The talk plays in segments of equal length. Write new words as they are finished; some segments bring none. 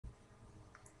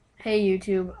Hey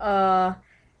YouTube.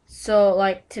 So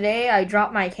like today I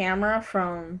dropped my camera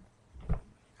from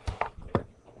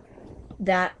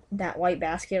that white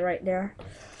basket right there.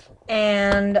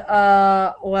 And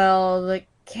well, the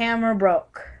camera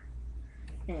broke.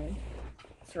 And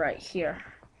it's right here.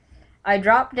 I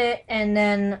dropped it and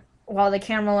then while the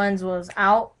camera lens was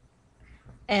out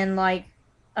and the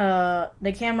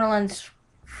camera lens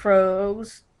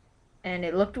froze and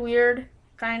it looked weird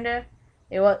kind of.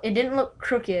 It didn't look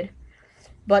crooked,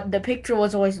 but the picture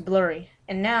was always blurry.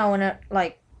 And now when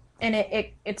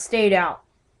it stayed out,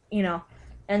 you know.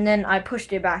 And then I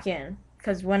pushed it back in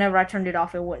because whenever I turned it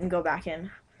off, it wouldn't go back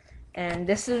in. And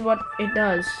this is what it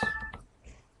does.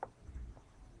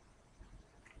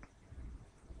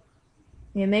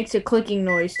 It makes a clicking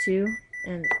noise too,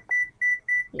 and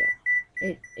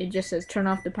yeah, it just says turn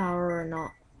off the power or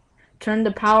not. Turn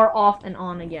the power off and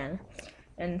on again.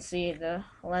 And see, the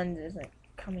lens isn't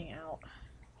coming out.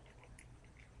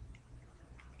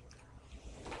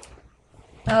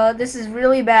 This is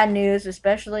really bad news,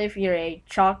 especially if you're a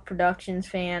Chalk Productions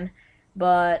fan.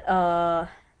 But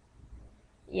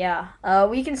yeah,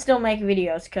 we can still make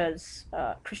videos because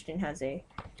Christian has a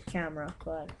camera.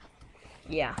 But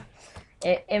yeah,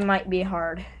 it might be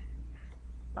hard.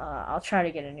 I'll try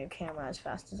to get a new camera as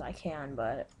fast as I can,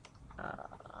 but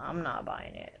I'm not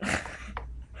buying it.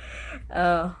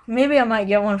 Maybe I might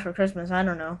get one for Christmas. I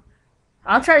don't know.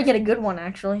 I'll try to get a good one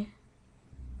actually.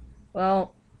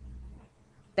 Well,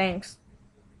 thanks.